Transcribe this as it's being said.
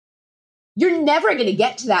You're never going to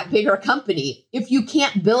get to that bigger company if you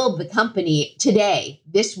can't build the company today,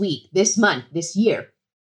 this week, this month, this year.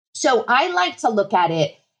 So I like to look at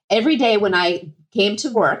it every day when I came to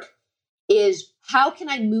work is how can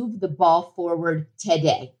I move the ball forward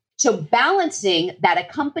today? So balancing that a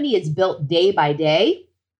company is built day by day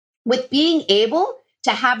with being able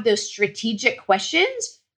to have those strategic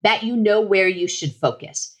questions that you know where you should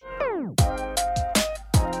focus.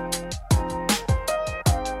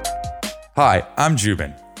 Hi, I'm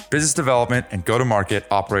Jubin, business development and go-to-market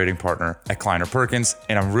operating partner at Kleiner Perkins,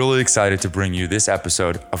 and I'm really excited to bring you this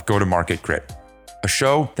episode of Go-to-Market Grit, a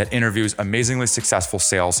show that interviews amazingly successful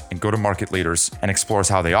sales and go-to-market leaders and explores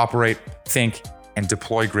how they operate, think, and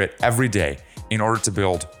deploy grit every day in order to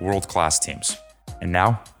build world-class teams. And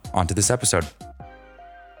now, on to this episode.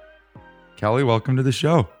 Kelly, welcome to the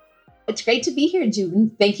show. It's great to be here,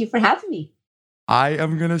 Jubin. Thank you for having me. I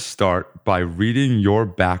am going to start by reading your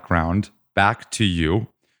background back to you.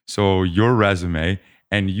 So your resume,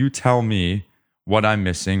 and you tell me what I'm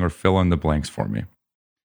missing or fill in the blanks for me.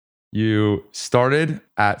 You started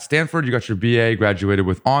at Stanford, you got your BA, graduated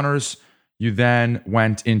with honors. You then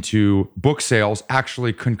went into book sales,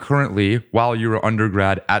 actually concurrently while you were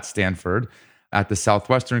undergrad at Stanford at the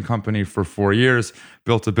Southwestern Company for 4 years,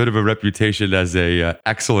 built a bit of a reputation as a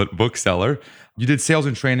excellent bookseller. You did sales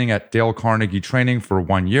and training at Dale Carnegie Training for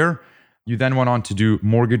 1 year. You then went on to do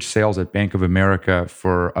mortgage sales at Bank of America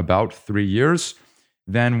for about 3 years,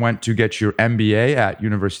 then went to get your MBA at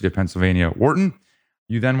University of Pennsylvania, Wharton.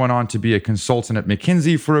 You then went on to be a consultant at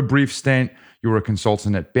McKinsey for a brief stint. You were a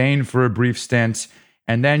consultant at Bain for a brief stint.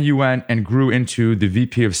 And then you went and grew into the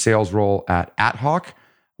VP of sales role at AtHoc.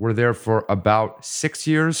 Were there for about 6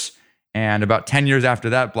 years. And about 10 years after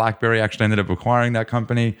that, BlackBerry actually ended up acquiring that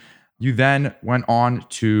company. You then went on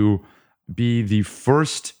to be the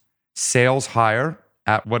first sales hire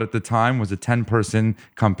at what at the time was a 10-person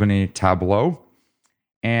company, Tableau.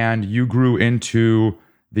 And you grew into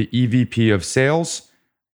the EVP of sales.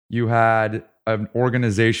 You had an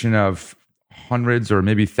organization of hundreds or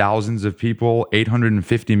maybe thousands of people,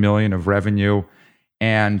 850 million of revenue.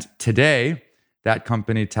 And today, that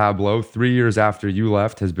company, Tableau, 3 years after you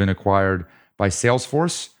left, has been acquired by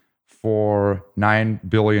Salesforce for $9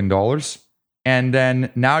 billion. And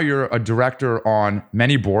then now you're a director on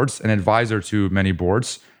many boards, an advisor to many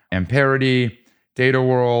boards, Amperity,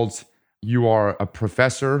 DataWorld. You are a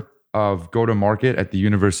professor of go-to-market at the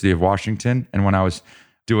University of Washington. And when I was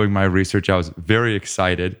doing my research, I was very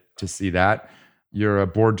excited to see that. You're a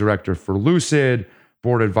board director for Lucid,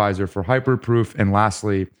 board advisor for Hyperproof, and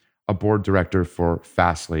lastly, a board director for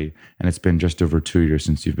Fastly. And it's been just over 2 years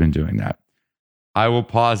since you've been doing that. I will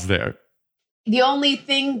pause there. The only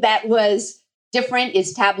thing that was different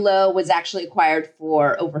is Tableau was actually acquired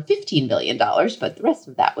for over $15 billion, but the rest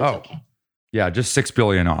of that was okay. Yeah, just $6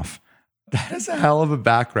 billion off. That is a hell of a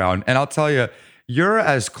background. And I'll tell you, you're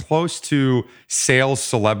as close to sales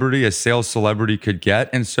celebrity as sales celebrity could get.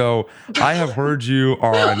 And so I have heard you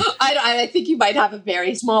on... I think you might have a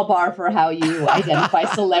very small bar for how you identify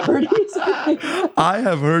celebrities. I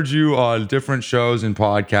have heard you on different shows and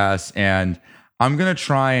podcasts, and I'm going to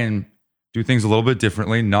try and do things a little bit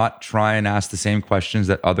differently, not try and ask the same questions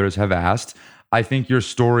that others have asked. I think your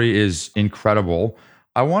story is incredible.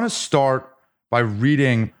 I want to start by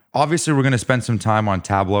reading... Obviously, we're going to spend some time on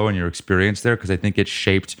Tableau and your experience there because I think it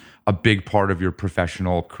shaped a big part of your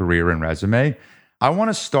professional career and resume. I want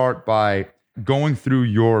to start by going through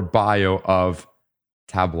your bio of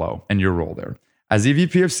Tableau and your role there. As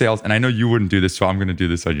EVP of sales, and I know you wouldn't do this, so I'm going to do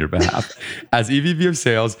this on your behalf. As EVP of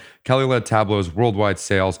sales, Kelly led Tableau's worldwide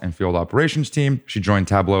sales and field operations team. She joined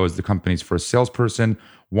Tableau as the company's first salesperson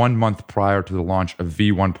 1 month prior to the launch of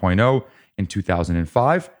V1.0 in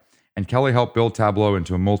 2005. And Kelly helped build Tableau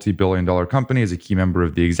into a multi-billion-dollar company as a key member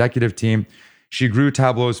of the executive team. She grew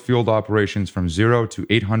Tableau's field operations from 0 to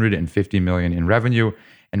 850 million in revenue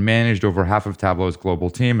and managed over half of Tableau's global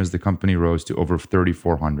team as the company rose to over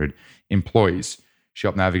 3,400 employees. She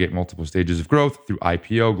helped navigate multiple stages of growth through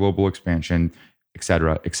IPO, global expansion, et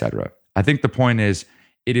cetera, et cetera. I think the point is,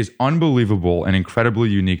 it is unbelievable and incredibly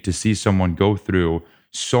unique to see someone go through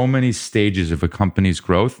so many stages of a company's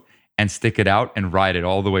growth and stick it out and ride it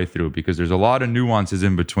all the way through, because there's a lot of nuances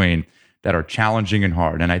in between that are challenging and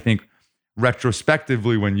hard. And I think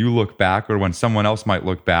retrospectively, when you look back or when someone else might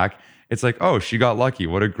look back, it's like, oh, she got lucky.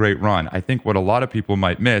 What a great run. I think what a lot of people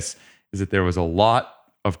might miss is that there was a lot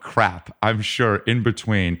of crap, I'm sure, in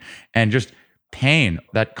between, and just pain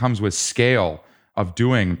that comes with scale of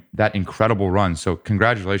doing that incredible run. So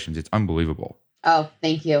congratulations. It's unbelievable. Oh,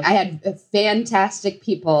 thank you. I had fantastic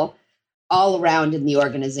people all around in the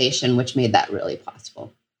organization, which made that really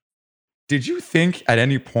possible. Did you think at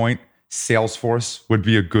any point Salesforce would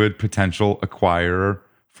be a good potential acquirer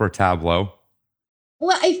for Tableau?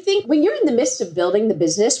 Well, I think when you're in the midst of building the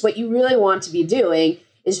business, what you really want to be doing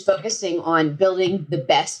is focusing on building the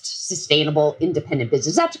best sustainable independent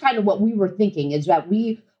business. That's kind of what we were thinking, is that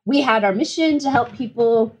we had our mission to help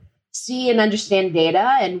people see and understand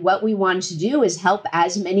data. And what we wanted to do is help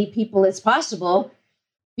as many people as possible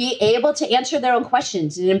be able to answer their own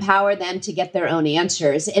questions and empower them to get their own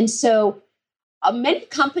answers. And so many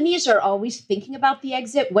companies are always thinking about the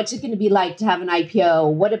exit. What's it going to be like to have an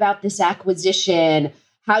IPO? What about this acquisition?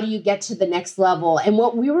 How do you get to the next level? And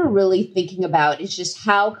what we were really thinking about is just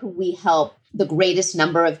how could we help the greatest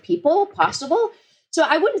number of people possible? So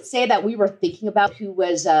I wouldn't say that we were thinking about who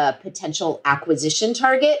was a potential acquisition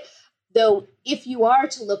target, though if you are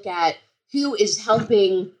to look at who is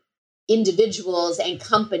helping individuals and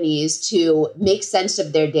companies to make sense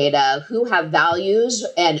of their data, who have values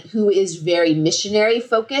and who is very missionary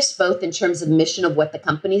focused, both in terms of the mission of what the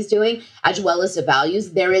company is doing, as well as the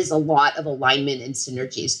values, there is a lot of alignment and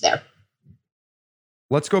synergies there.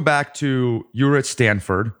 Let's go back to you were at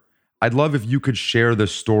Stanford. I'd love if you could share the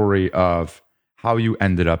story of how you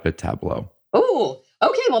ended up at Tableau. Oh,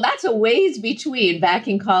 okay. Well, that's a ways between back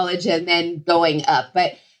in college and then going up.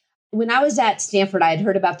 But when I was at Stanford, I had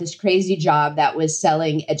heard about this crazy job that was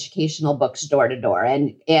selling educational books door to door.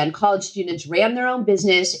 And college students ran their own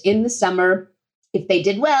business in the summer. If they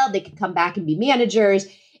did well, they could come back and be managers.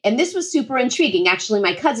 And this was super intriguing. Actually,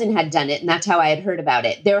 my cousin had done it, and that's how I had heard about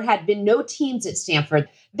it. There had been no teams at Stanford.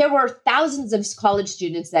 There were thousands of college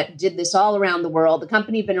students that did this all around the world. The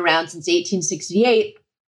company had been around since 1868.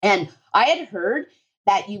 And I had heard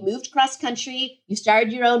that you moved cross country, you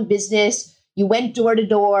started your own business, you went door to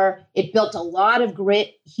door. It built a lot of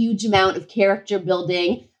grit, huge amount of character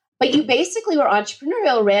building, but you basically were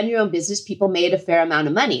entrepreneurial, ran your own business. People made a fair amount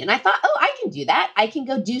of money. And I thought, oh, I can do that. I can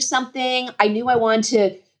go do something. I knew I wanted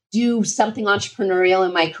to do something entrepreneurial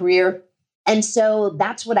in my career. And so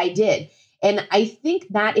that's what I did. And I think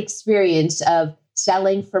that experience of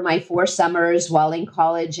selling for my 4 summers while in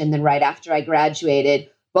college and then right after I graduated,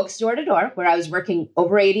 books door to door, where I was working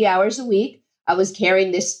over 80 hours a week. I was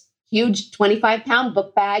carrying this huge 25-pound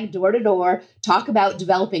book bag door to door, talk about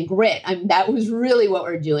developing grit. I mean, that was really what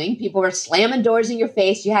we're doing. People were slamming doors in your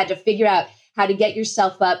face. You had to figure out how to get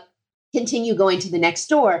yourself up, continue going to the next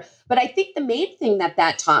door. But I think the main thing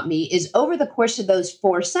that taught me is over the course of those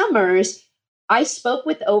 4 summers, I spoke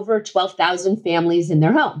with over 12,000 families in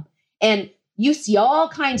their home. And you see all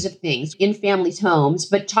kinds of things in families' homes,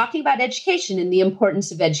 but talking about education and the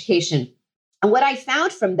importance of education. And what I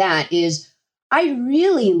found from that is I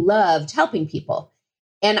really loved helping people.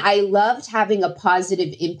 And I loved having a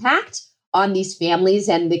positive impact on these families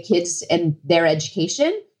and the kids and their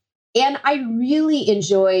education. And I really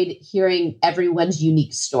enjoyed hearing everyone's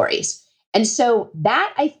unique stories. And so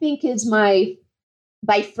that, I think, is my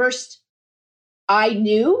first, I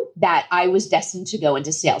knew that I was destined to go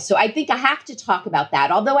into sales. So I think I have to talk about that.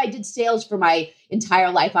 Although I did sales for my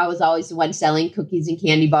entire life, I was always the one selling cookies and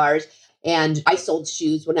candy bars. And I sold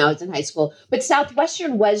shoes when I was in high school. But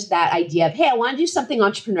Southwestern was that idea of, hey, I want to do something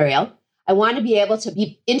entrepreneurial. I want to be able to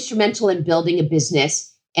be instrumental in building a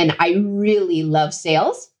business. And I really love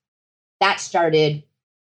sales. That started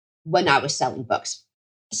when I was selling books.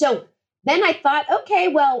 So then I thought, okay,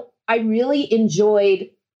 well, I really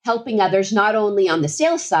enjoyed helping others, not only on the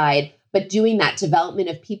sales side, but doing that development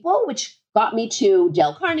of people, which got me to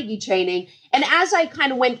Dale Carnegie training. And as I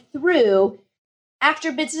kind of went through,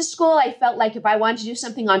 after business school, I felt like if I wanted to do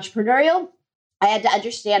something entrepreneurial, I had to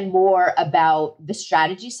understand more about the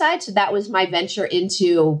strategy side. So that was my venture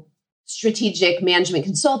into strategic management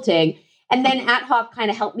consulting. And then Ad Hoc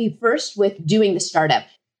kind of helped me first with doing the startup.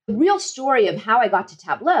 The real story of how I got to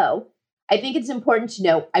Tableau, I think it's important to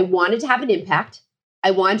know I wanted to have an impact.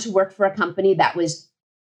 I wanted to work for a company that was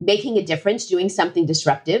making a difference, doing something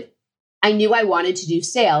disruptive. I knew I wanted to do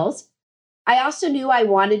sales. I also knew I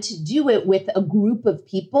wanted to do it with a group of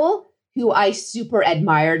people who I super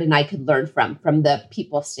admired and I could learn from the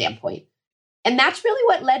people standpoint. And that's really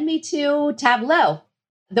what led me to Tableau.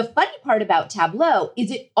 The funny part about Tableau is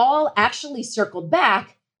it all actually circled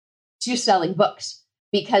back to selling books,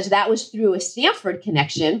 because that was through a Stanford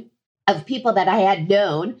connection of people that I had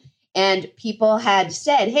known. And people had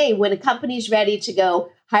said, hey, when a company's ready to go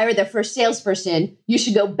hire their first salesperson, you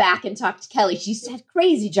should go back and talk to Kelly. She's had a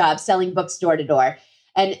crazy job selling books door to door.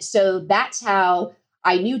 And so that's how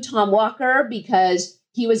I knew Tom Walker, because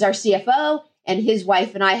he was our CFO and his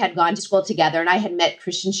wife and I had gone to school together. And I had met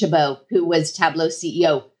Christian Chabot, who was Tableau's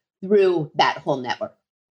CEO, through that whole network.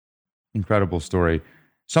 Incredible story.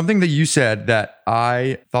 Something that you said that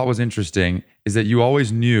I thought was interesting is that you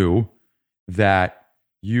always knew that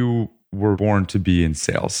you were born to be in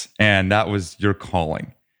sales and that was your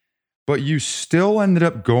calling. But you still ended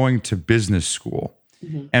up going to business school.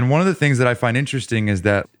 Mm-hmm. And one of the things that I find interesting is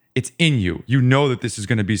that it's in you. You know that this is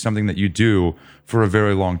going to be something that you do for a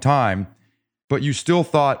very long time, but you still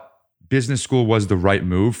thought business school was the right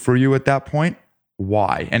move for you at that point.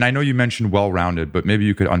 Why? And I know you mentioned well-rounded, but maybe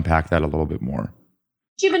you could unpack that a little bit more.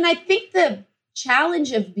 Jim, I think the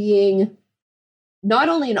challenge of being not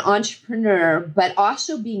only an entrepreneur, but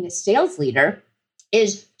also being a sales leader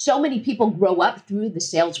is so many people grow up through the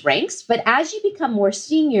sales ranks. But as you become more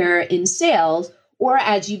senior in sales, or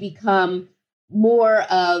as you become more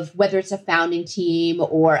of whether it's a founding team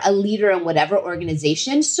or a leader in whatever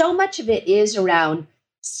organization, so much of it is around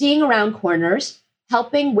seeing around corners,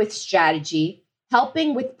 helping with strategy,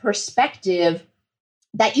 helping with perspective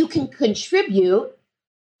that you can contribute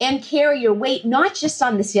and carry your weight, not just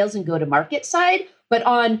on the sales and go-to-market side, but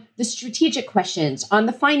on the strategic questions, on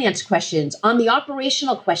the finance questions, on the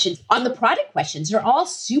operational questions, on the product questions. They're all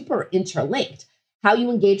super interlinked, how you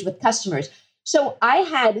engage with customers. So I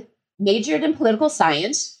had majored in political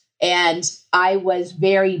science, and I was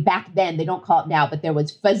very, back then, they don't call it now, but there was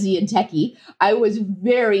fuzzy and techie. I was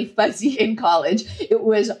very fuzzy in college. It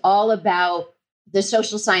was all about the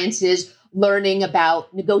social sciences, learning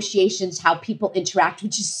about negotiations, how people interact,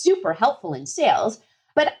 which is super helpful in sales.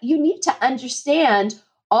 But you need to understand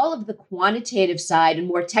all of the quantitative side and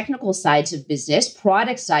more technical sides of business,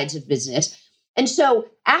 product sides of business. And so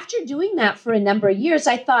after doing that for a number of years,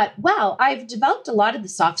 I thought, wow, I've developed a lot of the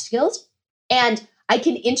soft skills and I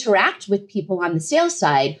can interact with people on the sales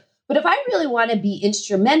side. But if I really want to be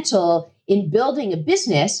instrumental in building a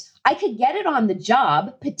business, I could get it on the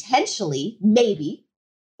job, potentially, maybe,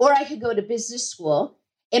 or I could go to business school.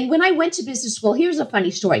 And when I went to business school, here's a funny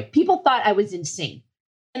story. People thought I was insane.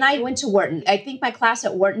 And I went to Wharton. I think my class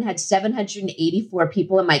at Wharton had 784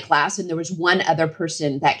 people in my class, and there was one other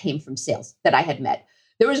person that came from sales that I had met.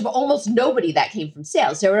 There was almost nobody that came from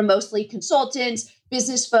sales. There were mostly consultants,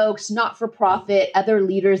 business folks, not-for-profit, other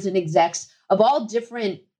leaders and execs of all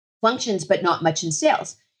different functions, but not much in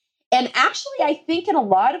sales. And actually, I think in a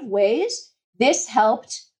lot of ways, this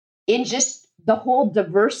helped in just the whole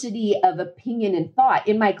diversity of opinion and thought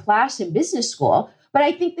in my class in business school. But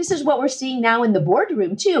I think this is what we're seeing now in the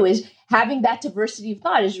boardroom too, is having that diversity of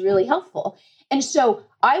thought is really helpful. And so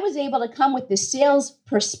I was able to come with this sales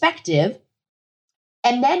perspective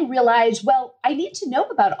and then realize, well, I need to know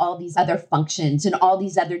about all these other functions and all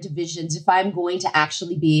these other divisions if I'm going to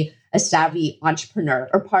actually be a savvy entrepreneur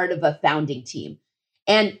or part of a founding team.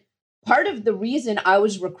 And part of the reason I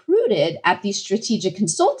was recruited at the strategic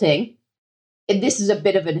consulting, and this is a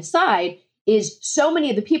bit of an aside, is so many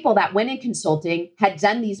of the people that went in consulting had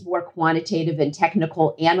done these more quantitative and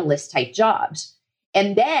technical analyst type jobs.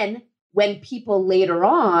 And then when people later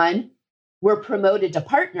on were promoted to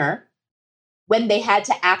partner, when they had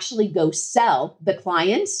to actually go sell the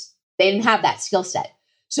clients, they didn't have that skill set.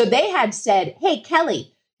 So they had said, hey,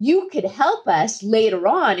 Kelly, you could help us later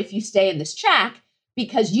on if you stay in this track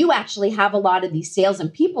because you actually have a lot of these sales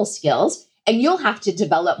and people skills, and you'll have to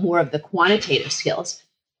develop more of the quantitative skills.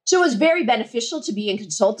 So it was very beneficial to be in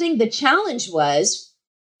consulting. The challenge was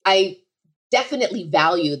I definitely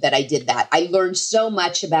value that I did that. I learned so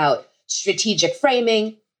much about strategic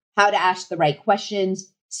framing, how to ask the right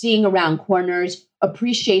questions, seeing around corners,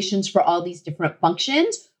 appreciations for all these different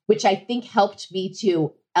functions, which I think helped me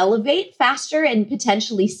to elevate faster and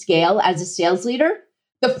potentially scale as a sales leader.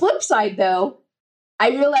 The flip side, though, I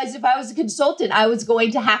realized if I was a consultant, I was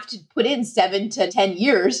going to have to put in 7 to 10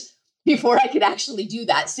 years before I could actually do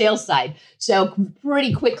that sales side. So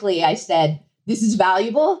pretty quickly I said, this is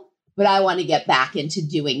valuable, but I want to get back into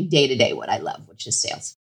doing day-to-day what I love, which is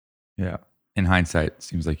sales. Yeah. In hindsight, it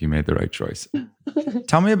seems like you made the right choice.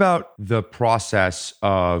 Tell me about the process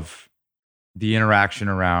of the interaction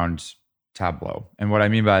around Tableau. And what I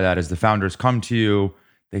mean by that is the founders come to you,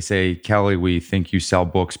 they say, Kelly, we think you sell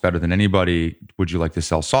books better than anybody. Would you like to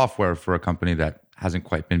sell software for a company that hasn't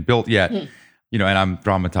quite been built yet? You know, and I'm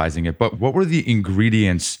dramatizing it, but what were the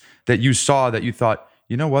ingredients that you saw that you thought,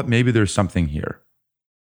 you know what, maybe there's something here?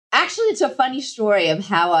 Actually, it's a funny story of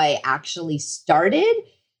how I actually started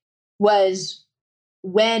was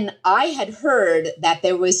when I had heard that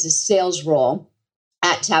there was a sales role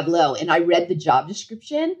at Tableau and I read the job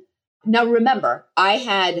description. Now, remember, I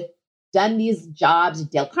had done these jobs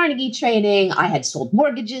at Dale Carnegie training. I had sold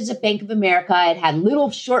mortgages at Bank of America. I had had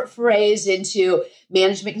little short forays into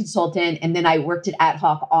management consultant. And then I worked at Ad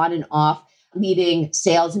Hoc on and off, leading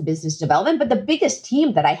sales and business development. But the biggest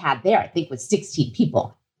team that I had there, I think, was 16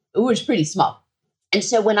 people. It was pretty small. And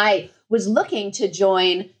so when I was looking to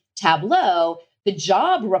join Tableau, the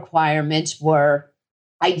job requirements were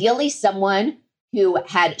ideally someone who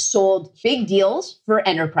had sold big deals for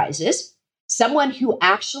enterprises, someone who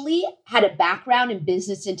actually had a background in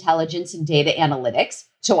business intelligence and data analytics.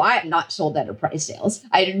 So I have not sold enterprise sales.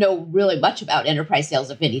 I didn't know really much about enterprise sales,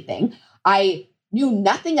 if anything. I knew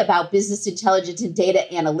nothing about business intelligence and data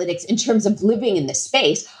analytics in terms of living in this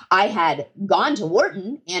space. I had gone to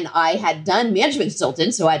Wharton and I had done management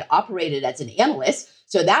consultant, so I'd operated as an analyst.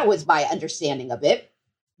 So that was my understanding of it.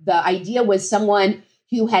 The idea was someone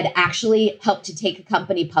who had actually helped to take a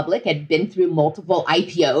company public, had been through multiple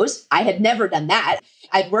IPOs. I had never done that.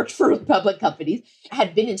 I'd worked for public companies,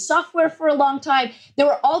 had been in software for a long time. There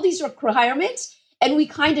were all these requirements. And we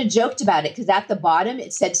kind of joked about it because at the bottom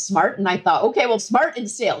it said smart. And I thought, okay, well, smart in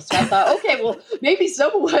sales. So I thought, okay, well, maybe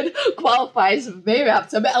someone qualifies, maybe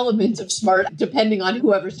have some elements of smart, depending on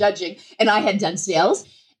whoever's judging. And I had done sales.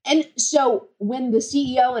 And so when the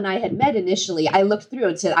CEO and I had met initially, I looked through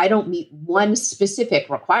and said, I don't meet one specific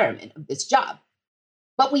requirement of this job.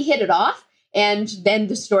 But we hit it off. And then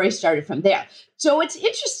the story started from there. So it's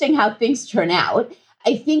interesting how things turn out.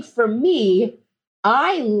 I think for me,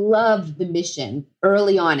 I loved the mission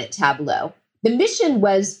early on at Tableau. The mission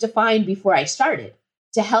was defined before I started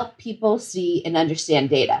to help people see and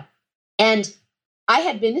understand data. And I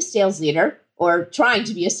had been a sales leader or trying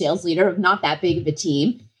to be a sales leader of not that big of a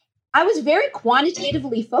team. I was very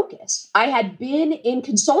quantitatively focused. I had been in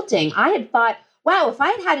consulting. I had thought, wow, if I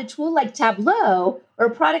had had a tool like Tableau or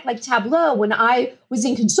a product like Tableau when I was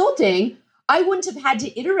in consulting, I wouldn't have had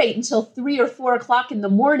to iterate until 3 or 4 o'clock in the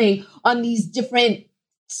morning on these different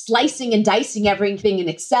slicing and dicing everything in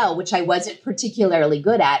Excel, which I wasn't particularly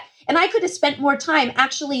good at. And I could have spent more time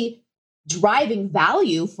actually driving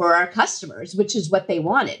value for our customers, which is what they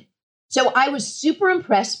wanted. So I was super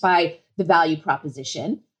impressed by the value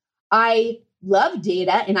proposition. I love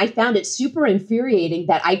data, and I found it super infuriating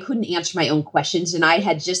that I couldn't answer my own questions. And I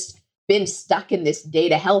had just been stuck in this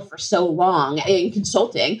data hell for so long in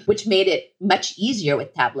consulting, which made it much easier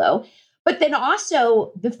with Tableau. But then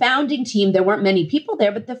also the founding team, there weren't many people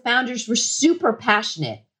there, but the founders were super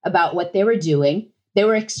passionate about what they were doing. They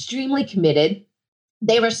were extremely committed.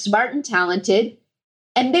 They were smart and talented,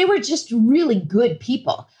 and they were just really good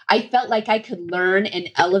people. I felt like I could learn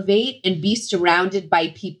and elevate and be surrounded by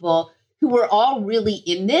people who were all really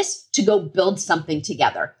in this to go build something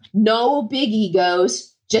together. No big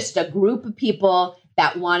egos, just a group of people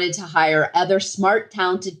that wanted to hire other smart,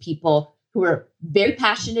 talented people who were very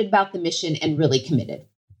passionate about the mission and really committed.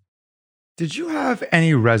 Did you have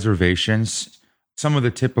any reservations? Some of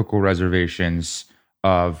the typical reservations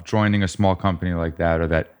of joining a small company like that, or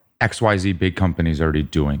that XYZ big company is already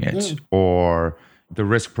doing it, or the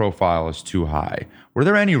risk profile is too high. Were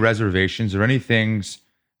there any reservations or any things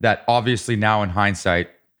that obviously now in hindsight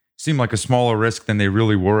seem like a smaller risk than they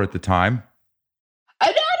really were at the time? I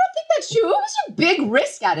don't think that's true. It was a big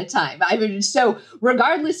risk at a time. I mean, so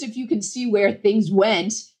regardless if you can see where things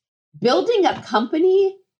went, building a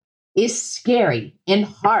company is scary and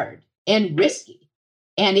hard and risky.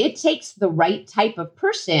 And it takes the right type of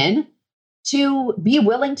person to be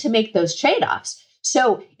willing to make those trade-offs.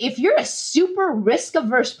 So if you're a super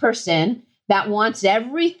risk-averse person that wants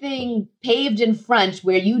everything paved in front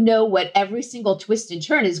where you know what every single twist and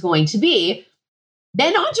turn is going to be,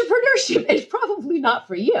 then entrepreneurship is probably not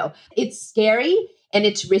for you. It's scary and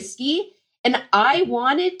it's risky. And I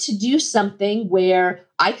wanted to do something where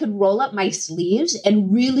I could roll up my sleeves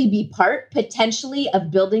and really be part potentially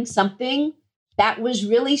of building something that was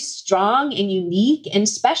really strong and unique and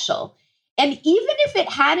special. And even if it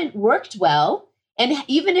hadn't worked well, and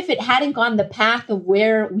even if it hadn't gone the path of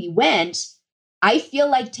where we went, I feel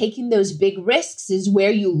like taking those big risks is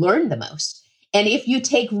where you learn the most. And if you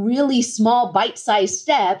take really small bite-sized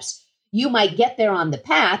steps, you might get there on the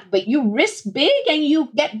path, but you risk big and you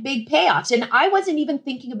get big payoffs. And I wasn't even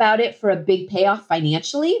thinking about it for a big payoff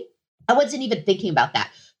financially. I wasn't even thinking about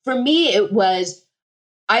that. For me, it was,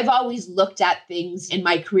 I've always looked at things in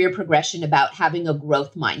my career progression about having a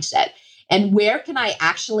growth mindset and where can I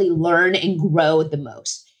actually learn and grow the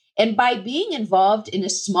most. And by being involved in a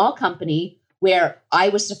small company where I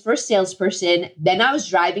was the first salesperson, then I was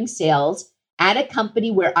driving sales at a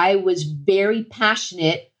company where I was very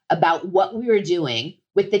passionate about what we were doing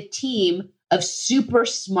with a team of super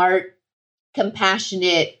smart,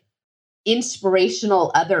 compassionate,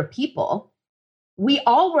 inspirational other people. We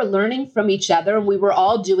all were learning from each other and we were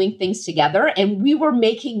all doing things together and we were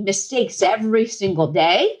making mistakes every single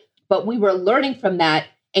day, but we were learning from that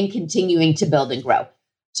and continuing to build and grow.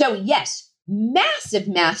 So yes, massive,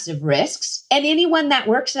 massive risks. And anyone that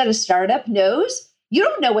works at a startup knows you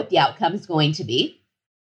don't know what the outcome is going to be.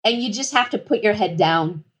 And you just have to put your head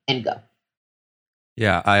down and go.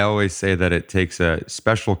 Yeah, I always say that it takes a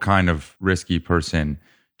special kind of risky person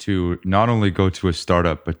to not only go to a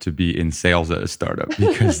startup, but to be in sales at a startup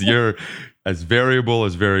because you're as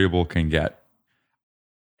variable can get.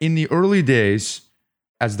 In the early days,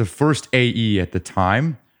 as the first AE at the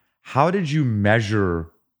time, how did you measure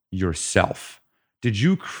yourself? Did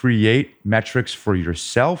you create metrics for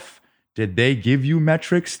yourself? Did they give you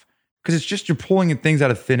metrics? Because it's just you're pulling in things out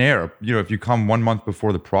of thin air, if you come 1 month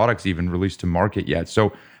before the product's even released to market yet.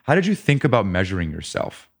 So how did you think about measuring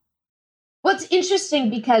yourself? Well, it's interesting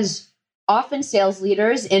because often sales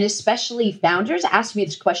leaders and especially founders ask me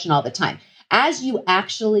this question all the time. As you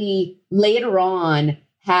actually later on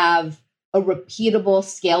have a repeatable,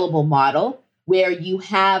 scalable model where you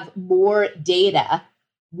have more data,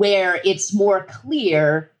 where it's more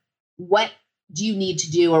clear what do you need to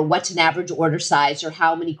do or what's an average order size or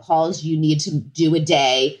how many calls you need to do a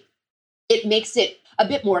day, it makes it a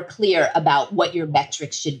bit more clear about what your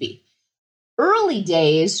metrics should be. Early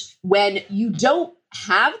days, when you don't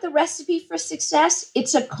have the recipe for success,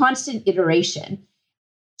 it's a constant iteration.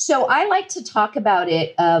 So I like to talk about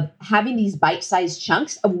it of having these bite-sized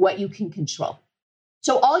chunks of what you can control.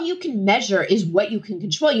 So all you can measure is what you can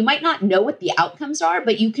control. You might not know what the outcomes are,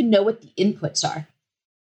 but you can know what the inputs are.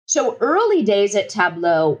 So early days at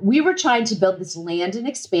Tableau, we were trying to build this land and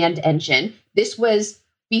expand engine. This was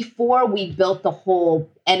before we built the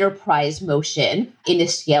whole enterprise motion in a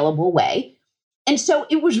scalable way. And so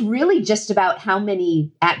it was really just about how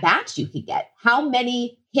many at-bats you could get. How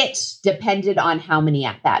many hits depended on how many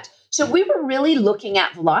at-bats. So we were really looking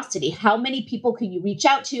at velocity. How many people could you reach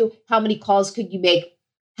out to? How many calls could you make?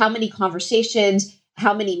 How many conversations?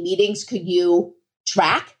 How many meetings could you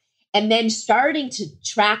track? And then starting to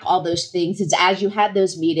track all those things is as you had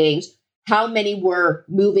those meetings, how many were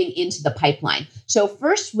moving into the pipeline. So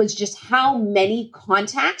first was just how many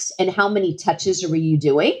contacts and how many touches were you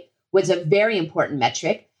doing was a very important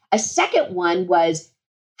metric. A second one was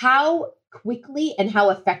how quickly and how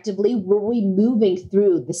effectively were we moving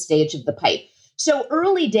through the stage of the pipe. So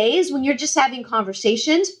early days, when you're just having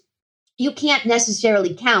conversations, you can't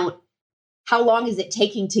necessarily count how long is it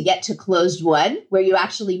taking to get to closed one, where you're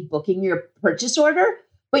actually booking your purchase order,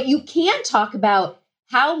 but you can talk about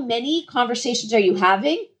how many conversations are you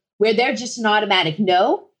having where they're just an automatic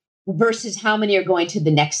no versus how many are going to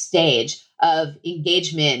the next stage of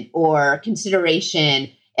engagement or consideration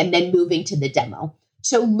and then moving to the demo.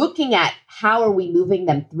 So looking at how are we moving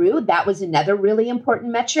them through, that was another really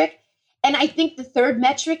important metric. And I think the third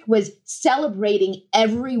metric was celebrating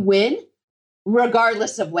every win,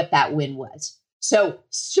 regardless of what that win was. So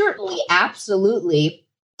certainly, absolutely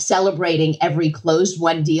celebrating every closed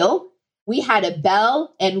one deal. We had a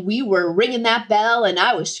bell and we were ringing that bell and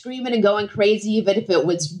I was screaming and going crazy, even if it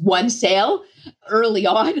was one sale early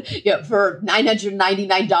on for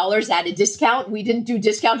 $999 at a discount. We didn't do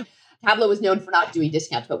discounts. Tableau was known for not doing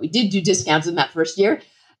discounts, but we did do discounts in that first year.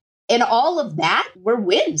 And all of that were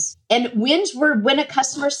wins. And wins were when a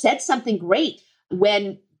customer said something great.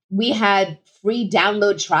 When we had free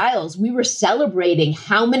download trials, we were celebrating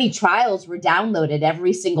how many trials were downloaded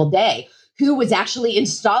every single day, who was actually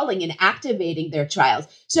installing and activating their trials.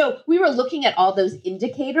 So we were looking at all those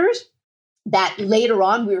indicators that later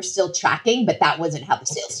on we were still tracking, but that wasn't how the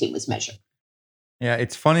sales team was measured. Yeah,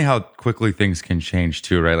 it's funny how quickly things can change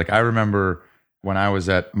too, right? Like I remember when I was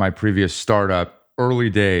at my previous startup,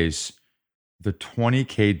 early days, the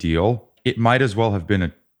 $20K deal, it might as well have been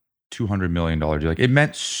a $200 million deal. Like it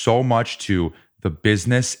meant so much to the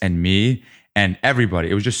business and me and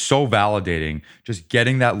everybody. It was just so validating, just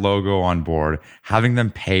getting that logo on board, having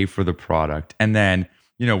them pay for the product. And then,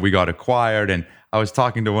 we got acquired and I was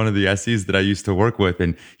talking to one of the SEs that I used to work with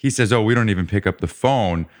and he says, oh, we don't even pick up the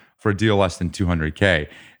phone for a deal less than $200K.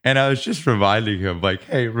 And I was just reminding him like,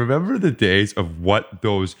 hey, remember the days of what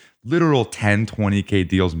those literal 10, 20K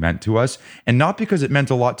deals meant to us? And not because it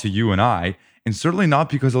meant a lot to you and I, and certainly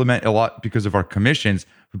not because it meant a lot because of our commissions,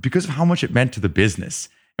 but because of how much it meant to the business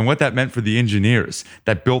and what that meant for the engineers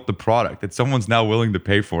that built the product that someone's now willing to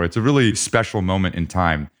pay for. It's a really special moment in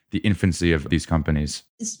time, the infancy of these companies.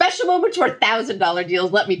 Special moments for $1,000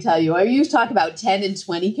 deals, let me tell you. I used to talk about 10 and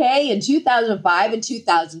 20K in 2005 and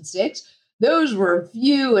 2006. Those were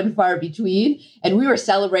few and far between, and we were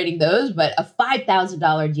celebrating those, but a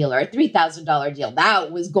 $5,000 deal or a $3,000 deal,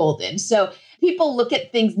 that was golden. So people look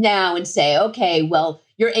at things now and say, okay, well,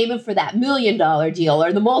 you're aiming for that $1 million deal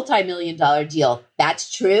or the multi-million-dollar deal.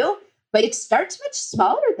 That's true, but it starts much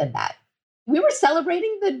smaller than that. We were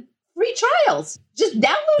celebrating the free trials. Just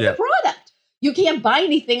download the product. You can't buy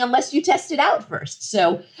anything unless you test it out first.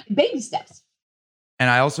 So baby steps. And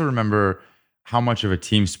I also remember how much of a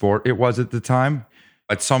team sport it was at the time.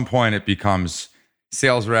 At some point, it becomes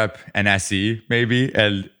sales rep and SE maybe.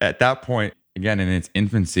 And at that point, again, in its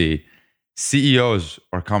infancy, CEOs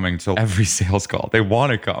are coming to every sales call. They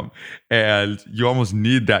want to come. And you almost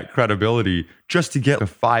need that credibility just to get a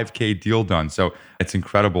 5K deal done. So it's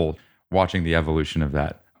incredible watching the evolution of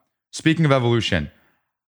that. Speaking of evolution,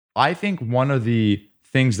 I think one of the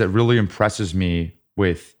things that really impresses me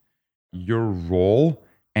with your role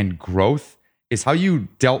and growth is how you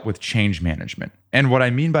dealt with change management. And what I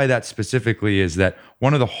mean by that specifically is that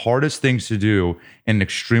one of the hardest things to do in an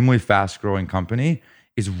extremely fast-growing company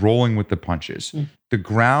is rolling with the punches. The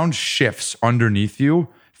ground shifts underneath you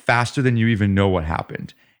faster than you even know what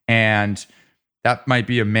happened. And that might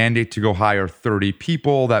be a mandate to go hire 30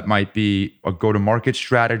 people. That might be a go-to-market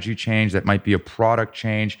strategy change. That might be a product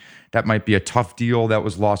change. That might be a tough deal that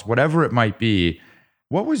was lost. Whatever it might be,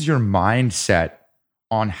 what was your mindset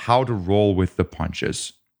on how to roll with the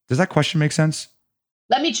punches? Does that question make sense?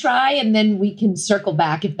 Let me try, and then we can circle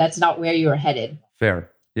back if that's not where you're headed.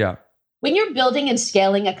 Fair. Yeah. When you're building and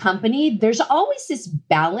scaling a company, there's always this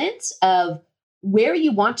balance of where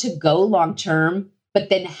you want to go long-term, but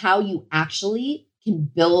then how you actually can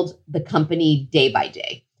build the company day by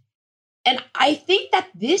day. And I think that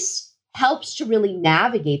this helps to really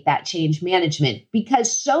navigate that change management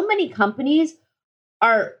because so many companies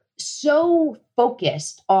are so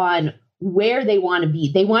focused on where they want to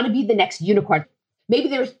be. They want to be the next unicorn. Maybe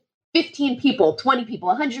there's 15 people, 20 people,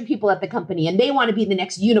 100 people at the company, and they want to be the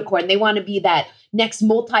next unicorn. They want to be that next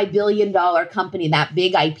multi-billion-dollar company, that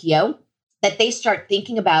big IPO, that they start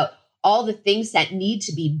thinking about all the things that need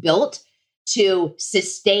to be built to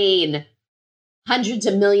sustain hundreds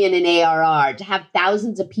of million in ARR, to have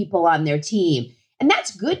thousands of people on their team. And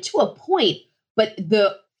that's good to a point, but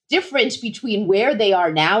the difference between where they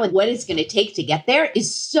are now and what it's going to take to get there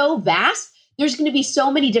is so vast. There's going to be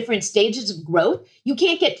so many different stages of growth. You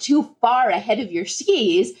can't get too far ahead of your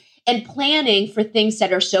skis and planning for things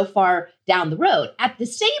that are so far down the road. At the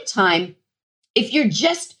same time, if you're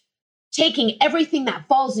just taking everything that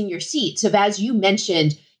falls in your seat, so as you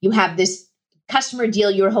mentioned, you have this customer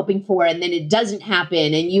deal you're hoping for, and then it doesn't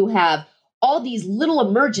happen, and you have all these little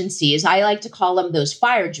emergencies. I like to call them those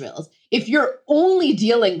fire drills. If you're only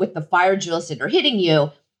dealing with the fire drills that are hitting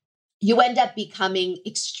you, you end up becoming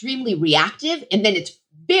extremely reactive, and then it's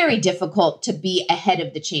very difficult to be ahead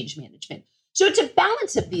of the change management. So it's a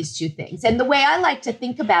balance of these two things. And the way I like to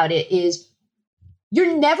think about it is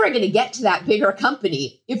you're never going to get to that bigger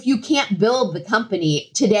company if you can't build the company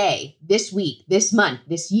today, this week, this month,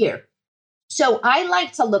 this year. So I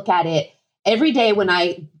like to look at it every day when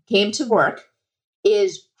I came to work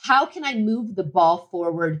is how can I move the ball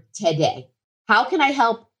forward today? How can I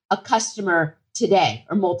help a customer today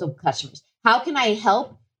or multiple customers? How can I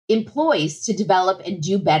help employees to develop and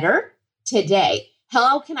do better today?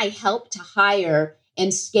 How can I help to hire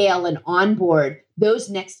and scale and onboard those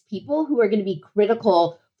next people who are going to be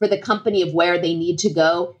critical for the company of where they need to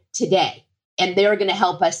go today? And they're going to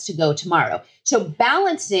help us to go tomorrow. So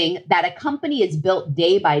balancing that a company is built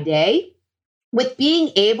day by day with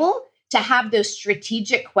being able to have those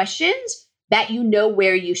strategic questions that you know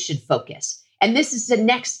where you should focus. And this is the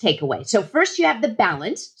next takeaway. So first you have the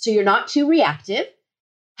balance, so you're not too reactive.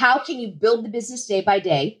 How can you build the business day by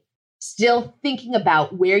day, still thinking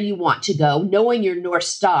about where you want to go, knowing your North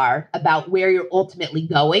Star about where you're ultimately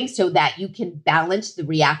going so that you can balance the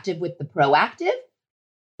reactive with the proactive.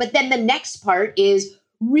 But then the next part is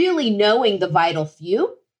really knowing the vital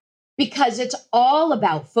few because it's all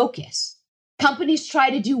about focus. Companies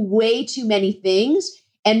try to do way too many things,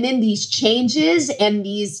 and then these changes and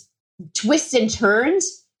these twists and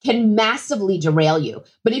turns can massively derail you.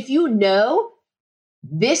 But if you know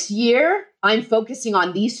this year, I'm focusing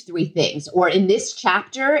on these three things, or in this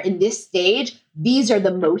chapter, in this stage, these are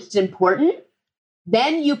the most important,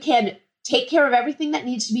 then you can take care of everything that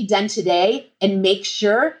needs to be done today and make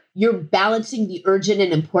sure you're balancing the urgent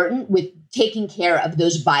and important with taking care of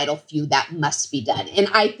those vital few that must be done. And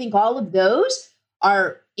I think all of those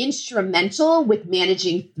are instrumental with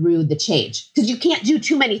managing through the change because you can't do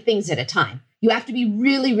too many things at a time. You have to be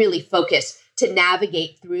really, really focused to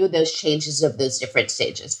navigate through those changes of those different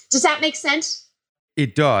stages. Does that make sense?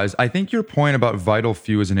 It does. I think your point about vital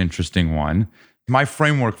few is an interesting one. My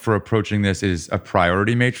framework for approaching this is a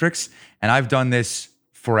priority matrix, and I've done this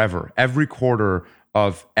forever. Every quarter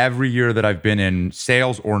of every year that I've been in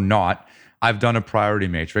sales or not, I've done a priority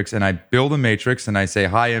matrix, and I build a matrix and I say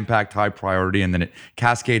high impact, high priority, and then it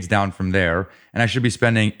cascades down from there. And I should be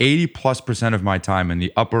spending 80+% of my time in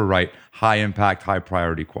the upper right, high impact, high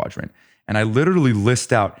priority quadrant. And I literally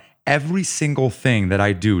list out every single thing that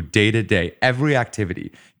I do day to day, every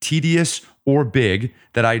activity, tedious or big,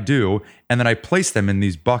 that I do, and then I place them in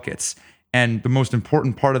these buckets. And the most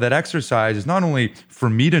important part of that exercise is not only for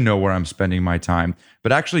me to know where I'm spending my time,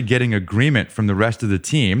 but actually getting agreement from the rest of the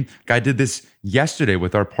team. I did this yesterday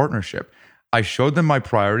with our partnership. I showed them my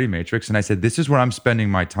priority matrix and I said, this is where I'm spending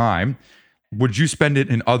my time. Would you spend it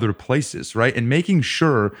in other places, right? And making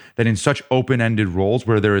sure that in such open-ended roles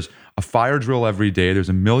where there is a fire drill every day, there's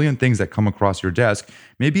a million things that come across your desk.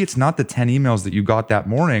 Maybe it's not the 10 emails that you got that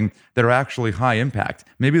morning that are actually high impact.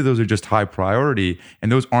 Maybe those are just high priority,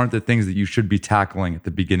 and those aren't the things that you should be tackling at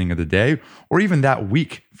the beginning of the day or even that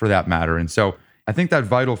week for that matter. And so I think that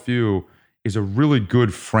Vital Few is a really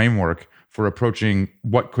good framework for approaching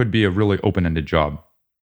what could be a really open-ended job.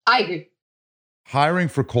 I agree. Hiring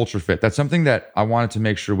for culture fit. That's something that I wanted to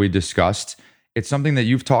make sure we discussed. It's something that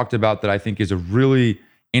you've talked about that I think is a really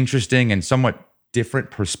interesting and somewhat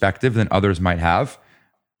different perspective than others might have.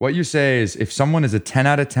 What you say is if someone is a 10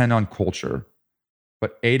 out of 10 on culture,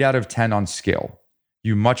 but 8 out of 10 on skill,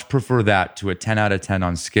 you much prefer that to a 10 out of 10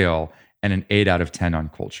 on skill and an 8 out of 10 on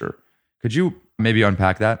culture. Could you maybe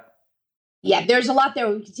unpack that? Yeah, there's a lot there.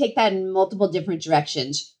 We could take that in multiple different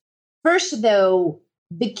directions. First, though,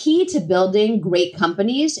 the key to building great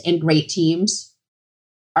companies and great teams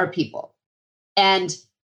are people. And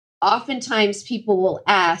oftentimes people will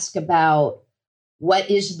ask about what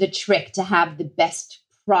is the trick to have the best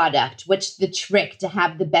product? What's the trick to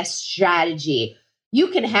have the best strategy? You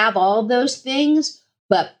can have all those things,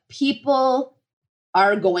 but people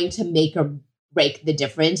are going to make or break the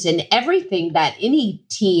difference in everything that any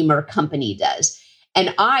team or company does.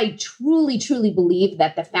 And I truly, truly believe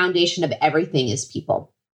that the foundation of everything is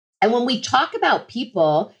people. And when we talk about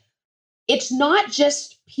people, it's not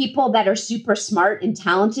just people that are super smart and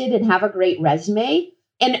talented and have a great resume.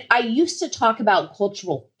 And I used to talk about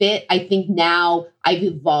cultural fit. I think now I've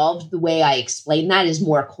evolved the way I explain that is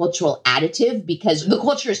more cultural additive because the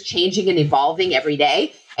culture is changing and evolving every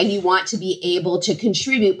day. And you want to be able to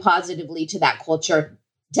contribute positively to that culture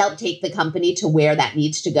to help take the company to where that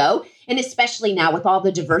needs to go. And especially now with all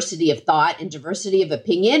the diversity of thought and diversity of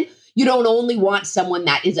opinion, you don't only want someone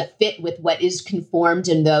that is a fit with what is conformed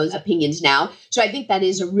in those opinions now. So I think that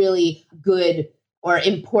is a really good or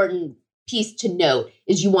important piece to note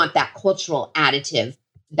is you want that cultural additive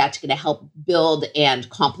that's going to help build and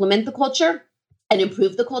complement the culture and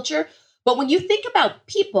improve the culture. But when you think about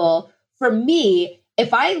people, for me,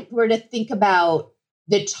 if I were to think about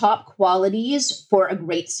the top qualities for a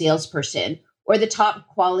great salesperson or the top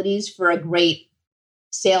qualities for a great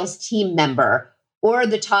sales team member or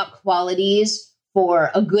the top qualities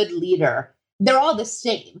for a good leader, they're all the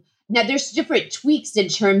same. Now, there's different tweaks in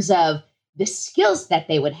terms of the skills that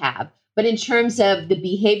they would have, but in terms of the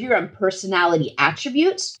behavior and personality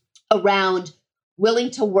attributes around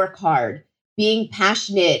willing to work hard, being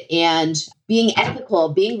passionate and being ethical,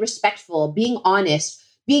 being respectful, being honest,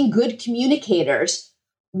 being good communicators,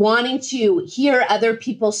 wanting to hear other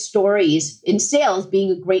people's stories. In sales,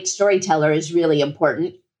 being a great storyteller is really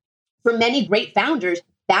important. For many great founders,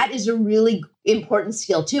 that is a really important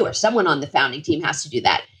skill too, or someone on the founding team has to do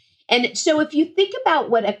that. And so if you think about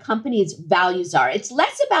what a company's values are, it's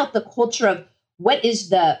less about the culture of what is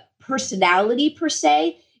the personality per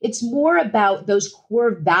se. It's more about those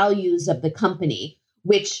core values of the company,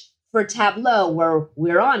 which for Tableau,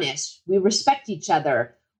 we're honest, we respect each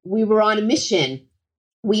other, we were on a mission,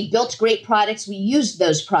 we built great products, we used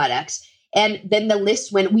those products. And then the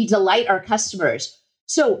list when we delight our customers.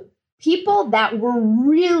 So people that were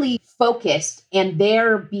really focused and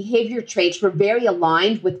their behavior traits were very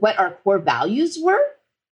aligned with what our core values were,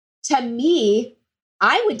 to me,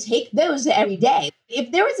 I would take those every day.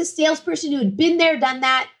 If there was a salesperson who had been there, done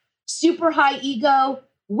that, super high ego,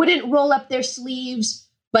 wouldn't roll up their sleeves,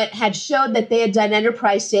 but had showed that they had done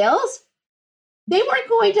enterprise sales, they weren't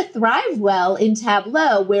going to thrive well in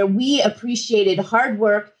Tableau, where we appreciated hard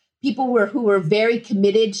work, people who were very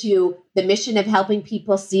committed to the mission of helping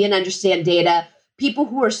people see and understand data, people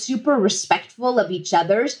who are super respectful of each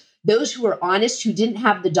other's, those who are honest, who didn't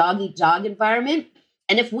have the dog-eat-dog environment.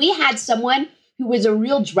 And if we had someone who was a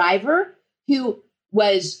real driver, who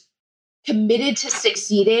was committed to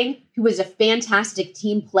succeeding, who was a fantastic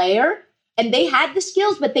team player, and they had the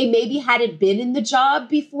skills, but they maybe hadn't been in the job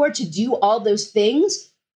before to do all those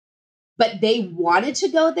things, but they wanted to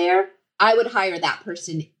go there, I would hire that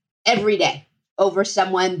person every day over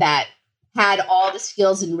someone that had all the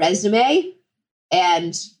skills and resume,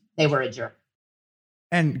 and they were a jerk.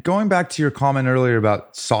 And going back to your comment earlier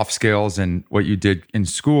about soft skills and what you did in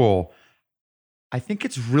school, I think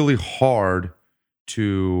it's really hard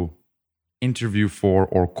to interview for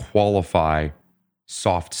or qualify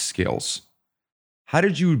soft skills. How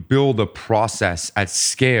did you build a process at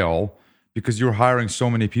scale, because you're hiring so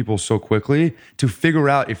many people so quickly, to figure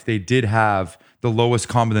out if they did have the lowest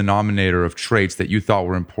common denominator of traits that you thought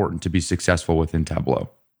were important to be successful within Tableau?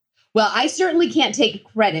 Well, I certainly can't take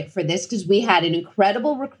credit for this because we had an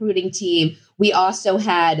incredible recruiting team. We also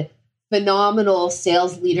had phenomenal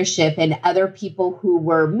sales leadership and other people who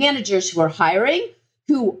were managers who were hiring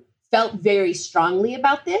who felt very strongly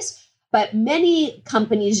about this. But many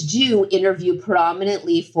companies do interview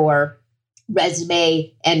predominantly for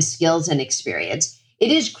resume and skills and experience.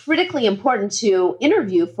 It is critically important to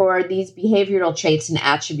interview for these behavioral traits and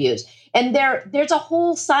attributes. And there's a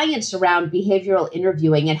whole science around behavioral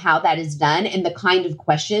interviewing and how that is done and the kind of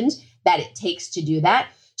questions that it takes to do that.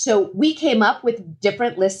 So we came up with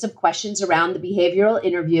different lists of questions around the behavioral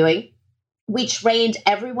interviewing. We trained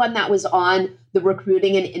everyone that was on the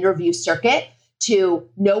recruiting and interview circuit to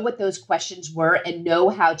know what those questions were and know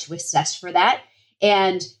how to assess for that.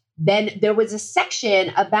 And then there was a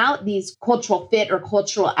section about these cultural fit or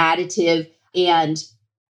cultural additive and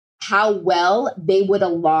how well they would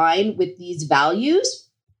align with these values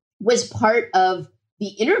was part of the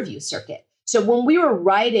interview circuit. So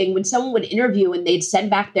when someone would interview and they'd send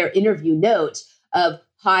back their interview notes of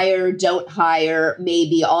hire, don't hire,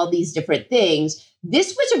 maybe all these different things,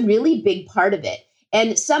 this was a really big part of it.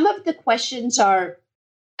 And some of the questions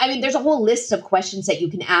there's a whole list of questions that you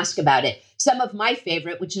can ask about it. Some of my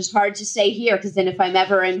favorite, which is hard to say here, because then if I'm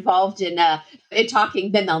ever involved in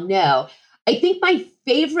talking, then they'll know. I think my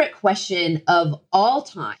favorite question of all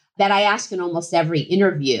time that I ask in almost every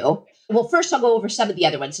interview, well, first I'll go over some of the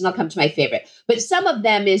other ones and I'll come to my favorite. But some of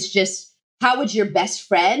them is just, how would your best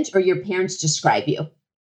friend or your parents describe you?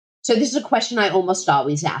 So this is a question I almost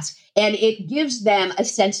always ask. And it gives them a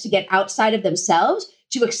sense to get outside of themselves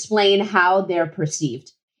to explain how they're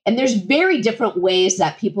perceived. And there's very different ways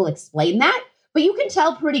that people explain that. But you can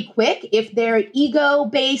tell pretty quick if they're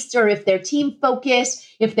ego-based or if they're team-focused,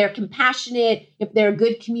 if they're compassionate, if they're a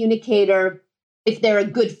good communicator, if they're a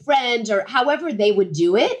good friend, or however they would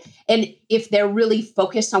do it. And if they're really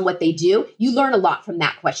focused on what they do, you learn a lot from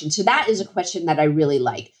that question. So that is a question that I really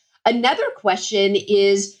like. Another question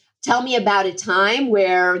is, tell me about a time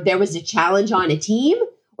where there was a challenge on a team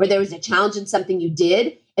or there was a challenge in something you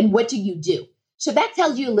did, and what do you do? So that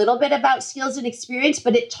tells you a little bit about skills and experience,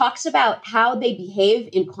 but it talks about how they behave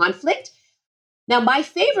in conflict. Now, my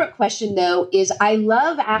favorite question, though, is I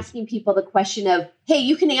love asking people the question of, hey,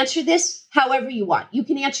 you can answer this however you want. You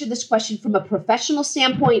can answer this question from a professional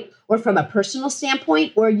standpoint or from a personal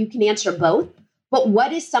standpoint, or you can answer both. But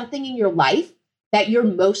what is something in your life that you're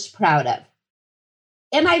most proud of?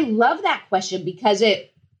 And I love that question because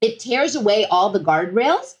it tears away all the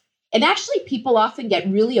guardrails. And actually, people often get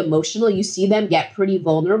really emotional. You see them get pretty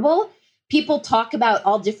vulnerable. People talk about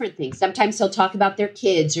all different things. Sometimes they'll talk about their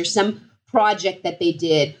kids or some project that they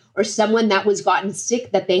did or someone that was gotten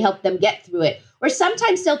sick that they helped them get through it. Or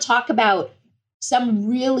sometimes they'll talk about some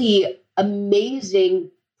really amazing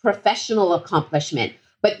professional accomplishment.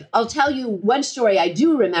 But I'll tell you one story I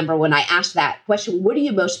do remember when I asked that question, what are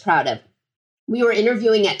you most proud of? We were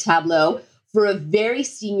interviewing at Tableau for a very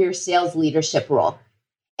senior sales leadership role.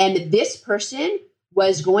 And this person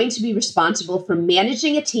was going to be responsible for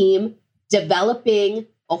managing a team, developing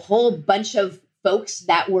a whole bunch of folks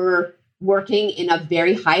that were working in a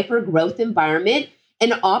very hyper growth environment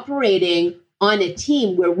and operating on a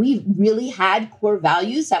team where we really had core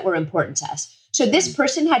values that were important to us. So this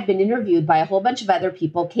person had been interviewed by a whole bunch of other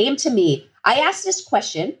people, came to me. I asked this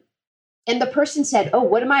question and the person said, oh,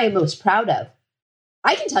 what am I most proud of?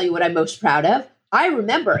 I can tell you what I'm most proud of. I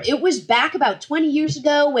remember it was back about 20 years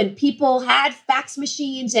ago when people had fax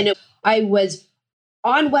machines and I was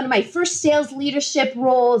on one of my first sales leadership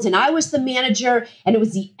roles and I was the manager and it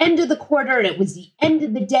was the end of the quarter and it was the end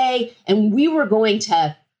of the day and we were going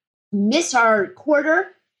to miss our quarter.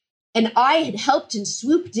 And I had helped and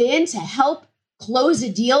swooped in to help close a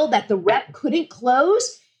deal that the rep couldn't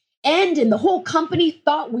close. And the whole company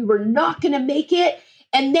thought we were not going to make it.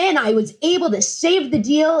 And then I was able to save the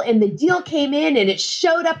deal and the deal came in and it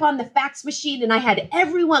showed up on the fax machine and I had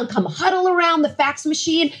everyone come huddle around the fax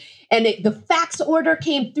machine and the fax order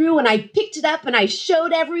came through and I picked it up and I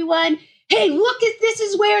showed everyone, hey, look at this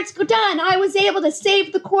is where it's done. I was able to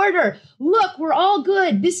save the quarter. Look, we're all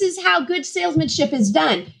good. This is how good salesmanship is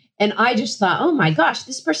done. And I just thought, oh my gosh,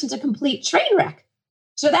 this person's a complete train wreck.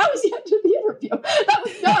 So that was the end of the interview. That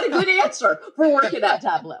was not a good answer for working at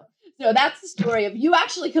Tableau. So that's the story of you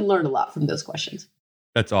actually can learn a lot from those questions.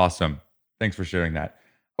 That's awesome. Thanks for sharing that.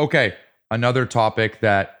 Okay. Another topic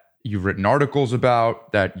that you've written articles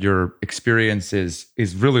about, that your experience is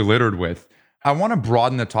really littered with. I want to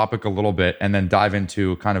broaden the topic a little bit and then dive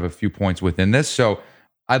into kind of a few points within this. So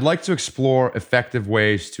I'd like to explore effective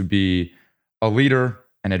ways to be a leader,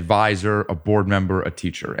 an advisor, a board member, a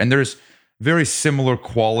teacher. And there's very similar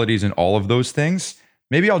qualities in all of those things.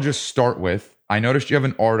 Maybe I'll just start with, I noticed you have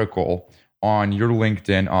an article on your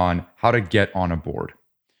LinkedIn on how to get on a board.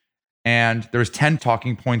 And there's 10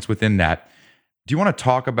 talking points within that. Do you want to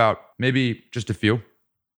talk about maybe just a few?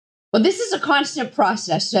 Well, this is a constant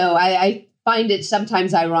process. So I find it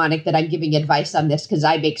sometimes ironic that I'm giving advice on this because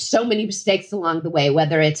I make so many mistakes along the way,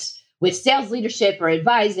 whether it's with sales leadership or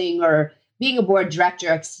advising or being a board director,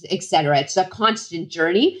 et cetera. It's a constant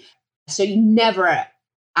journey. So you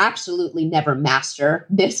absolutely never master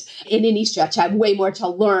this in any stretch. I have way more to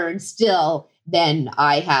learn still than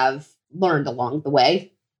I have learned along the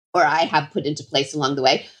way, or I have put into place along the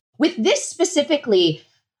way. With this specifically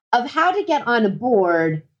of how to get on a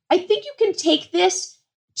board, I think you can take this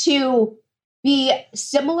to be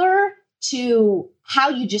similar to how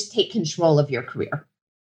you just take control of your career.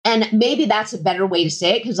 And maybe that's a better way to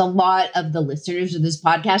say it, because a lot of the listeners of this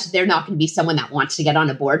podcast, they're not going to be someone that wants to get on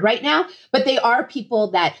a board right now, but they are people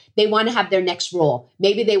that they want to have their next role.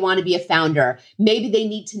 Maybe they want to be a founder. Maybe they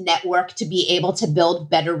need to network to be able to build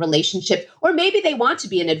better relationships, or maybe they want to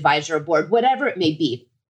be an advisor or board, whatever it may be.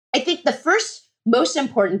 I think the first most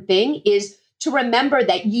important thing is to remember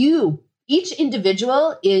that each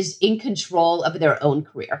individual is in control of their own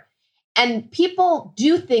career. And people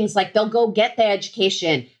do things like they'll go get their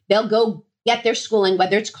education. They'll go get their schooling,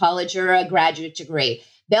 whether it's college or a graduate degree.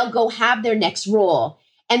 They'll go have their next role.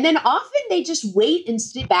 And then often they just wait and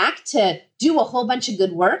sit back to do a whole bunch of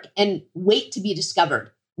good work and wait to be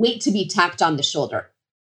discovered, wait to be tapped on the shoulder.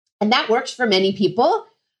 And that works for many people.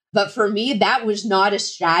 But for me, that was not a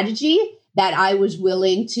strategy that I was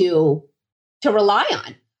willing to rely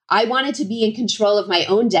on. I wanted to be in control of my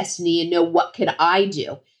own destiny and know what could I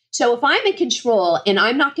do. So if I'm in control and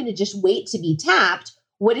I'm not going to just wait to be tapped,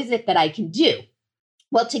 what is it that I can do?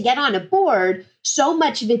 Well, to get on a board, so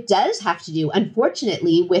much of it does have to do,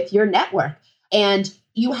 unfortunately, with your network. And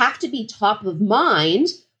you have to be top of mind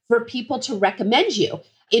for people to recommend you.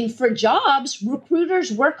 And for jobs,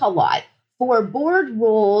 recruiters work a lot. For board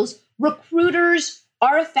roles, recruiters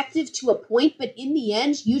are effective to a point, but in the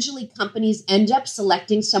end, usually companies end up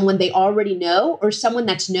selecting someone they already know or someone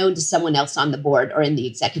that's known to someone else on the board or in the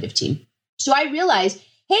executive team. So I realized,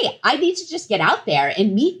 hey, I need to just get out there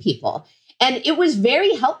and meet people. And it was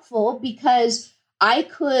very helpful because I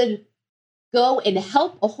could go and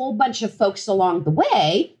help a whole bunch of folks along the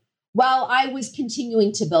way while I was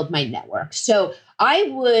continuing to build my network. So I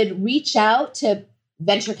would reach out to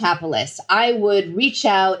venture capitalists. I would reach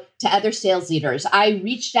out to other sales leaders. I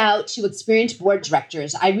reached out to experienced board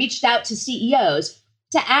directors. I reached out to CEOs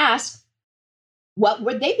to ask what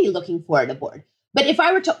would they be looking for at a board. But if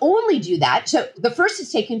I were to only do that, so the first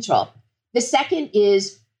is take control. The second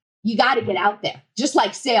is you got to get out there. Just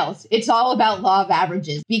like sales, it's all about law of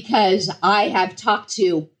averages, because I have talked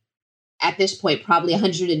to, at this point, probably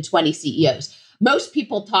 120 CEOs. Most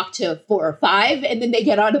people talk to 4 or 5 and then they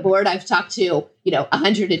get on a board. I've talked to,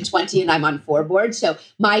 120 and I'm on 4 boards. So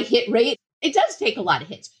my hit rate, it does take a lot of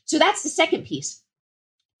hits. So that's the second piece.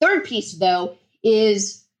 Third piece, though,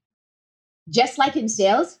 is just like in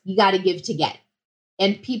sales, you got to give to get.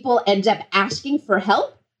 And people end up asking for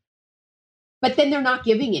help, but then they're not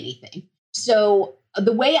giving anything. So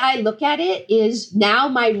the way I look at it is now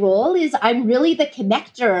my role is I'm really the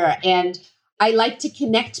connector, and I like to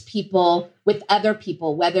connect people with other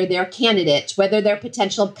people, whether they're candidates, whether they're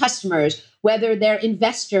potential customers, whether they're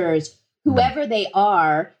investors, whoever they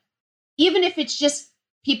are. Even if it's just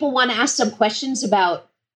people want to ask some questions about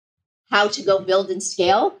how to go build and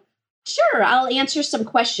scale, sure, I'll answer some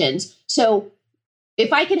questions. So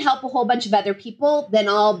if I can help a whole bunch of other people, then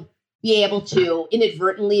I'll be able to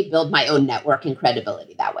inadvertently build my own network and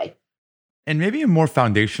credibility that way. And maybe a more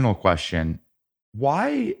foundational question.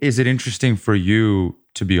 Why is it interesting for you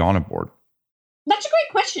to be on a board? That's a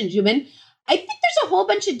great question, Juman. I think there's a whole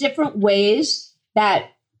bunch of different ways that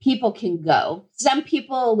people can go. Some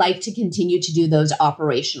people like to continue to do those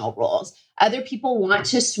operational roles. Other people want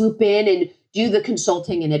to swoop in and do the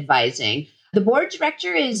consulting and advising. The board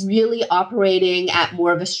director is really operating at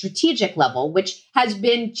more of a strategic level, which has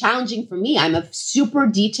been challenging for me. I'm a super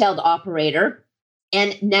detailed operator.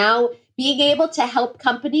 And now, being able to help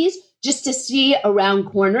companies just to see around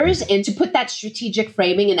corners and to put that strategic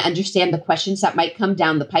framing and understand the questions that might come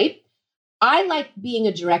down the pipe. I like being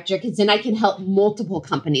a director because then I can help multiple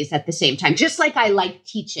companies at the same time, just like I like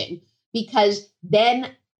teaching, because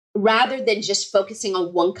then rather than just focusing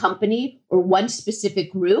on one company or one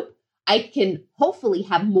specific group, I can hopefully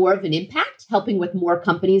have more of an impact, helping with more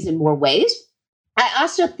companies in more ways. I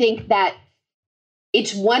also think that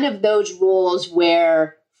it's one of those roles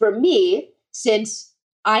where, for me, since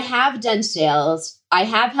I have done sales, I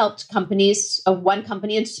have helped companies, one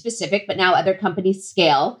company in specific, but now other companies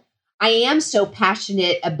scale. I am so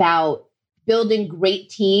passionate about building great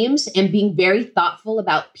teams and being very thoughtful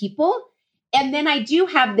about people. And then I do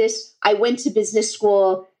have this, I went to business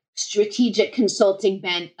school, strategic consulting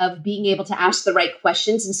bent of being able to ask the right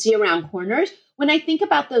questions and see around corners. When I think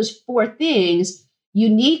about those 4 things,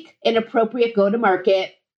 unique and appropriate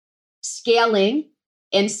go-to-market, scaling,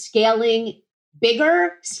 and scaling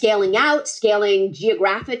bigger, scaling out, scaling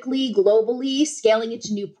geographically, globally, scaling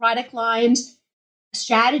into new product lines,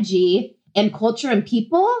 strategy and culture and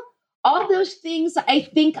people, all those things I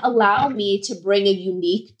think allow me to bring a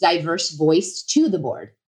unique, diverse voice to the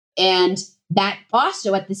board. And that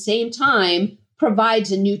also at the same time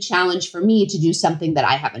provides a new challenge for me to do something that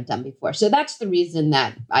I haven't done before. So that's the reason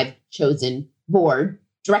that I've chosen board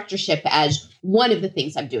directorship as one of the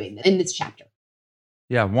things I'm doing in this chapter.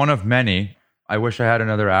 Yeah, one of many. I wish I had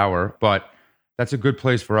another hour, but that's a good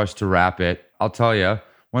place for us to wrap it. I'll tell you,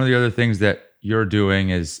 one of the other things that you're doing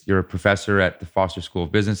is you're a professor at the Foster School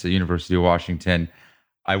of Business at the University of Washington.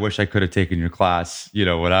 I wish I could have taken your class,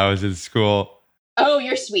 when I was in school. Oh,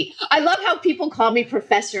 you're sweet. I love how people call me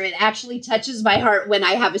professor. It actually touches my heart when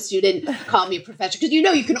I have a student call me a professor, because you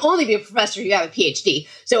can only be a professor if you have a PhD.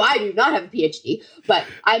 So I do not have a PhD, but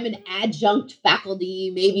I'm an adjunct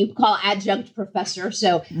faculty, maybe you call adjunct professor.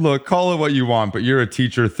 So look, call it what you want, but you're a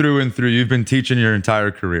teacher through and through. You've been teaching your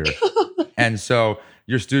entire career. And so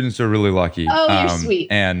your students are really lucky. Oh, you're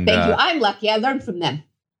sweet. And thank you. I'm lucky. I learned from them.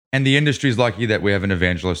 And the industry's lucky that we have an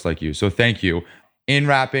evangelist like you. So thank you. In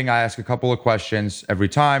wrapping, I ask a couple of questions every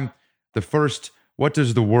time. The first, what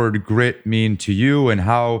does the word grit mean to you, and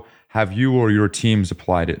how have you or your teams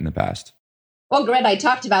applied it in the past? Well, grit, I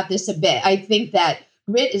talked about this a bit. I think that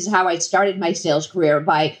grit is how I started my sales career,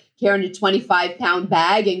 by carrying a 25-pound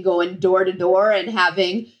bag and going door to door and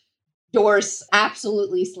having doors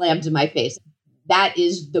absolutely slammed in my face. That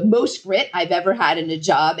is the most grit I've ever had in a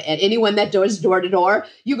job. And anyone that does door to door,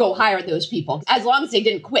 you go hire those people. As long as they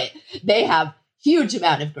didn't quit, they have huge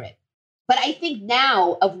amount of grit. But I think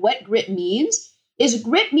now of what grit means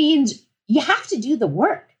you have to do the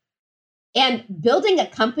work. And building a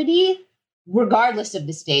company, regardless of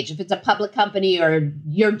the stage, if it's a public company or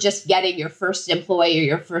you're just getting your first employee or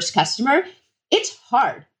your first customer, it's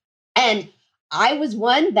hard. And I was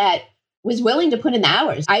one that was willing to put in the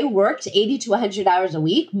hours. I worked 80 to 100 hours a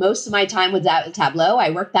week. Most of my time was at Tableau. I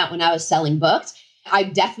worked that when I was selling books.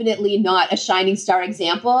 I'm definitely not a shining star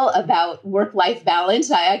example about work-life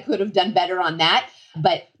balance. I could have done better on that.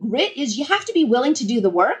 But grit is you have to be willing to do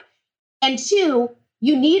the work. And 2,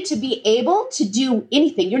 you need to be able to do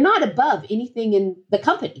anything. You're not above anything in the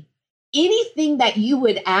company. Anything that you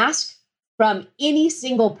would ask from any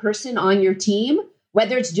single person on your team,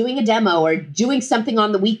 whether it's doing a demo or doing something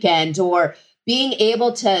on the weekend or being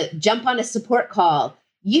able to jump on a support call,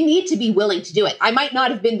 you need to be willing to do it. I might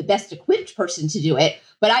not have been the best equipped person to do it,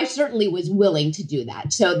 but I certainly was willing to do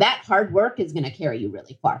that. So that hard work is going to carry you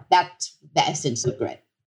really far. That's the essence of grit.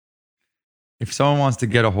 If someone wants to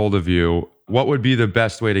get a hold of you, what would be the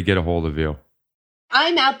best way to get a hold of you?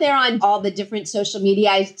 I'm out there on all the different social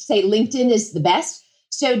media. I say LinkedIn is the best.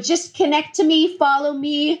 So just connect to me, follow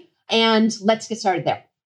me, and let's get started there.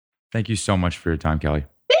 Thank you so much for your time, Kelly.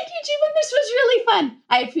 Thank you, Jubin. This was really fun.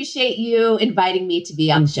 I appreciate you inviting me to be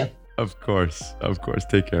on the show. Of course.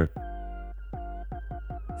 Take care.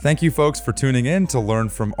 Thank you, folks, for tuning in to learn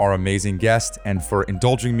from our amazing guest and for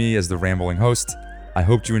indulging me as the rambling host. I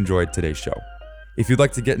hope you enjoyed today's show. If you'd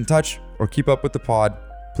like to get in touch or keep up with the pod,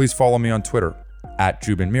 please follow me on Twitter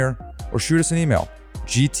 @JubinMir or shoot us an email,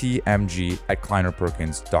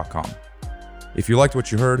 gtmg@kleinerperkins.com. If you liked what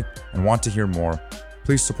you heard and want to hear more,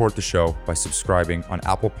 please support the show by subscribing on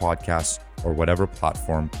Apple Podcasts or whatever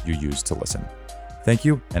platform you use to listen. Thank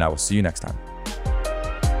you, and I will see you next time.